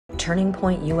Turning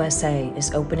Point USA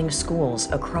is opening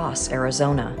schools across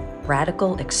Arizona.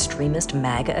 Radical extremist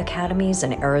MAGA academies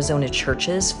and Arizona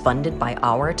churches funded by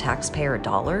our taxpayer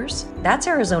dollars? That's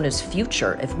Arizona's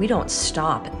future if we don't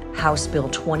stop House Bill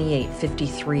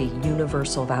 2853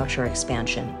 universal voucher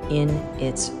expansion in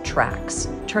its tracks.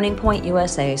 Turning Point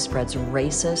USA spreads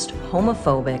racist,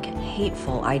 homophobic,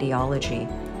 hateful ideology,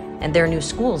 and their new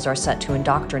schools are set to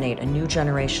indoctrinate a new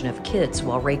generation of kids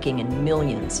while raking in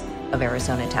millions of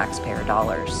Arizona taxpayer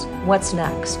dollars. What's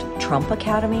next? Trump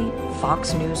Academy?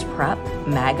 Fox News Prep?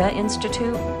 MAGA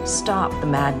Institute? Stop the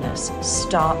madness.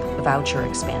 Stop voucher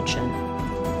expansion.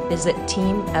 Visit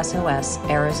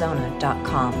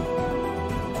teamsosarizona.com.